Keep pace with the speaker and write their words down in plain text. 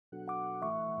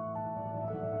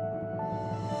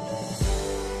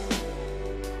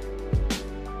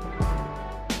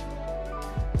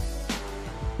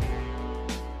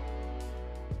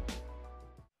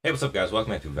Hey, what's up guys?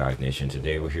 Welcome back to Vibe Nation.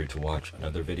 Today we're here to watch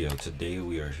another video. Today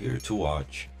we are here to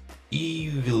watch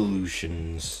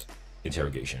Eeveelutions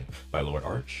Interrogation by Lord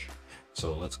Arch.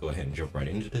 So let's go ahead and jump right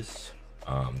into this.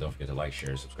 Don't forget to like,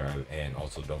 share, subscribe, and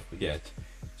also don't forget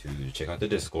to check out the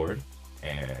Discord.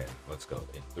 And let's go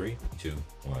in 3, 2,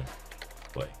 1,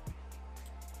 play.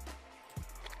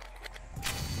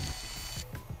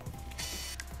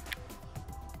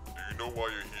 Do you know why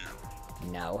you're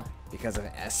here? No, because of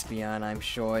Espion, I'm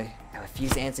sure. I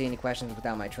refuse to answer any questions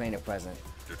without my trainer present.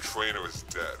 Your trainer is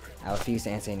dead. I refuse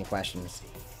to answer any questions.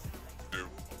 Do you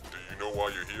know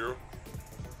why you're here?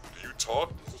 Do you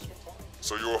talk?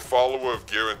 So you're a follower of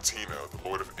Garantina, the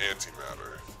Lord of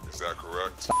Antimatter. Is that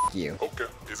correct? F you. Okay.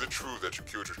 Is it true that you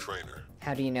killed your trainer?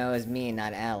 How do you know it was me and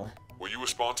not L? Were you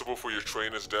responsible for your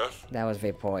trainer's death? That was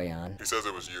Vaporeon. He says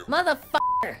it was you.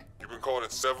 Motherfucker! You've been caught in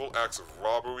several acts of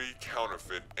robbery,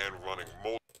 counterfeit, and running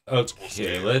multiple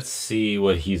Okay, scams. let's see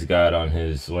what he's got on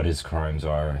what his crimes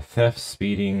are. Theft,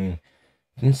 speeding,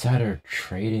 insider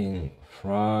trading,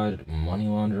 fraud, money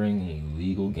laundering,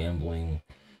 illegal gambling,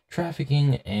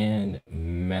 trafficking, and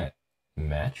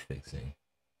match fixing.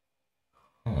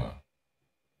 Huh.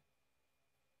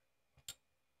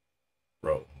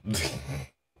 Bro, you've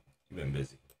been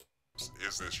busy.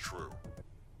 Is this true?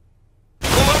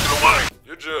 Pull up to the mic!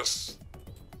 You're just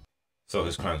So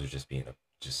his crimes are just being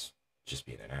just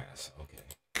being an ass. Okay.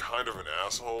 kind of an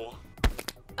asshole.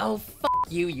 Oh, f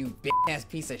you, you bitch-ass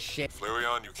piece of shit.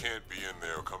 Flareon, you can't be in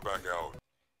there. Come back out.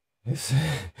 This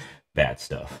bad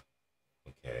stuff.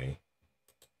 Okay.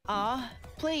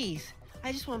 Please.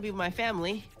 I just want to be with my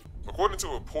family. According to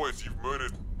reports, you've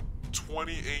murdered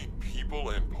 28 people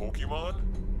and Pokemon?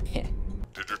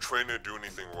 Did your trainer do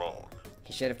anything wrong?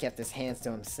 He should have kept his hands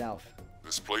to himself.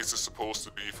 This place is supposed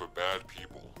to be for bad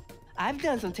people. I've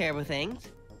done some terrible things.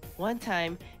 One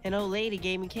time, an old lady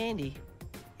gave me candy.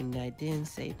 And I didn't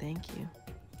say thank you.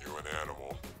 You're an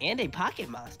animal. And a pocket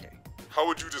monster. How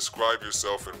would you describe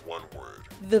yourself in one word?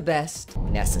 The best.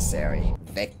 Necessary.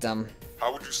 Victim.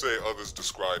 How would you say others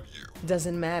describe you?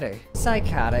 Doesn't matter.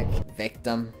 Psychotic.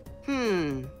 Victim.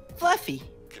 Fluffy.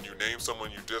 Can you name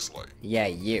someone you dislike? Yeah,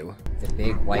 you. The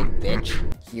big white bitch.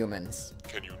 Humans.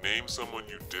 Can you name someone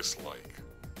you dislike?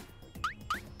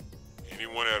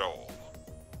 Anyone at all?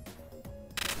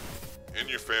 In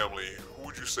your family, who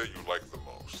would you say you like the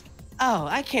most? Oh,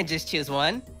 I can't just choose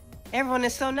one. Everyone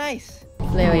is so nice.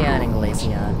 Flareon and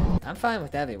Glaceon. I'm fine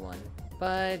with everyone,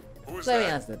 but Who is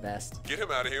Flareon's that? the best. Get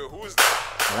him out of here. Who is that?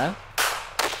 Hello?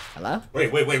 Hello?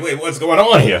 Wait, what's going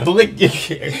on here?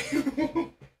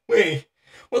 Wait,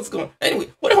 what's going on?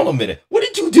 Anyway, hold on a minute. What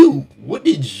did you do? What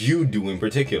did you do in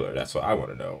particular? That's what I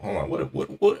want to know. Hold on,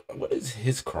 what is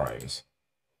his crimes?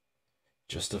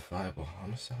 Justifiable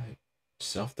homicide?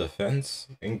 Self-defense?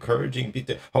 Encouraging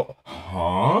beat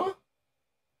huh?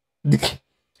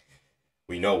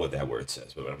 We know what that word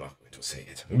says, but I'm not going to say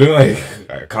it.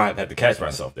 I had to catch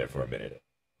myself there for a minute.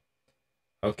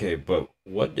 Okay, but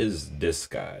what is this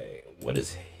guy? What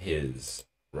is his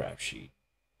rap sheet?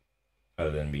 Other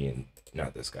than being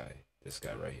not this guy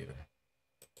right here.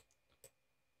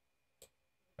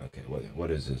 Okay, what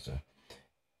is this?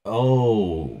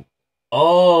 Oh.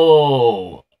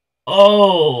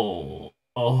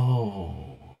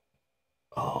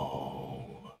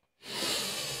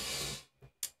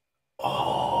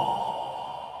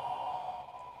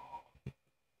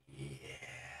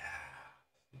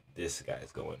 This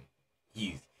guy's going.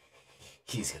 He's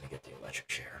gonna get the electric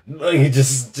chair. Like,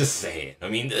 just saying. I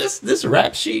mean, this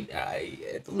rap sheet,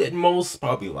 at most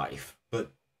probably life,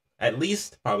 but at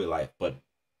least probably life, but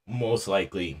most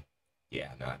likely,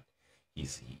 yeah, not.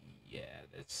 He's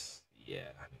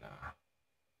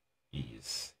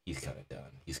kind of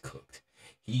done. He's cooked.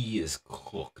 He is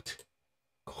cooked.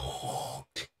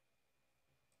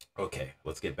 Okay,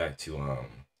 let's get back to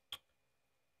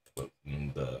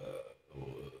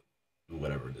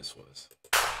whatever this was.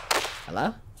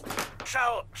 Hello?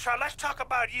 So let's talk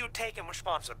about you taking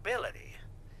responsibility.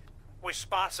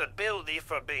 Responsibility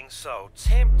for being so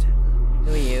tempted.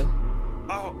 Who are you?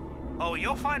 Oh,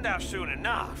 you'll find out soon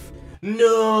enough.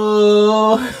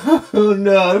 No,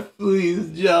 not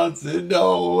please, Johnson.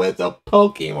 No, it's a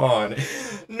Pokemon.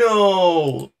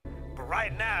 No. But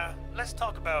right now, let's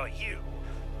talk about you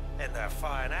and that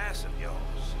fine ass of yours.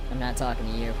 I'm not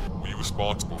talking to you. Were you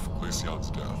responsible for Glaceon's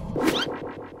death?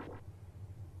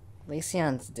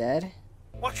 Glaceon's dead?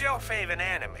 What's your favorite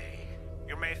anime?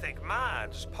 You may think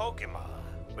mine's Pokemon,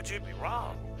 but you'd be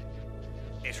wrong.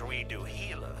 It's Redo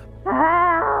Healer.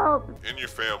 In your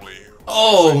family,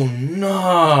 Oh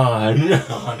no.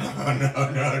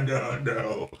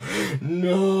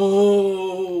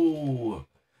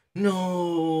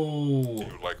 No. do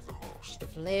you like the most?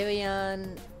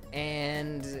 Flavion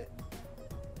and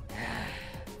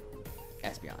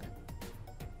Espeon.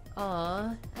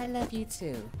 Aw, I love you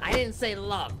too. I didn't say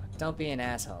love. Don't be an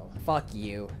asshole. Fuck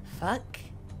you. Fuck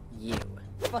you.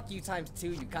 Fuck you times 2,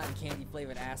 you cotton candy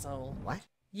flavored asshole. What?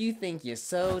 You think you're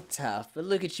so tough, but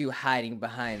look at you hiding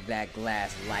behind that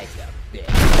glass like a bitch.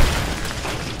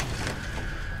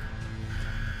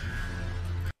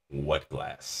 What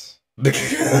glass?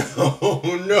 Oh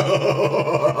no!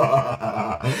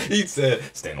 He said,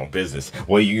 stand on business.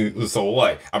 Well, so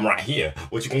what? I'm right here.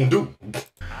 What you gonna do?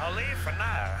 I'll leave for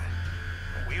now.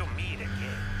 We'll meet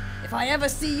again. If I ever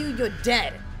see you, you're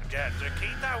dead. Just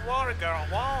keep that water girl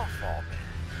warm for me.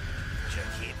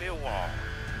 Just keep it warm.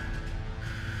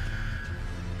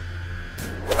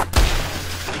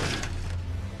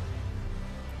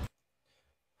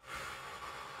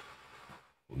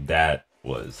 That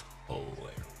was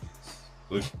hilarious.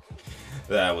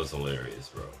 That was hilarious,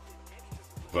 bro.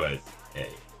 But hey,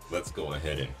 let's go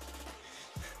ahead and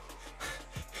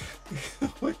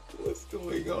what's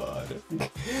going on?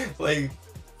 Like,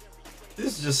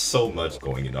 there's just so much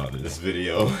going on in this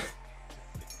video.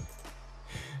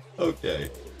 Okay.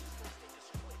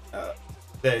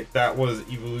 That was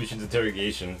Eeveelutions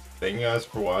Interrogation. Thank you guys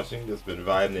for watching. This has been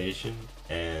Vibe Nation,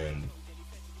 and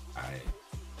I'll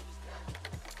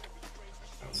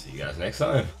see you guys next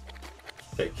time.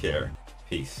 Take care.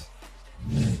 Peace.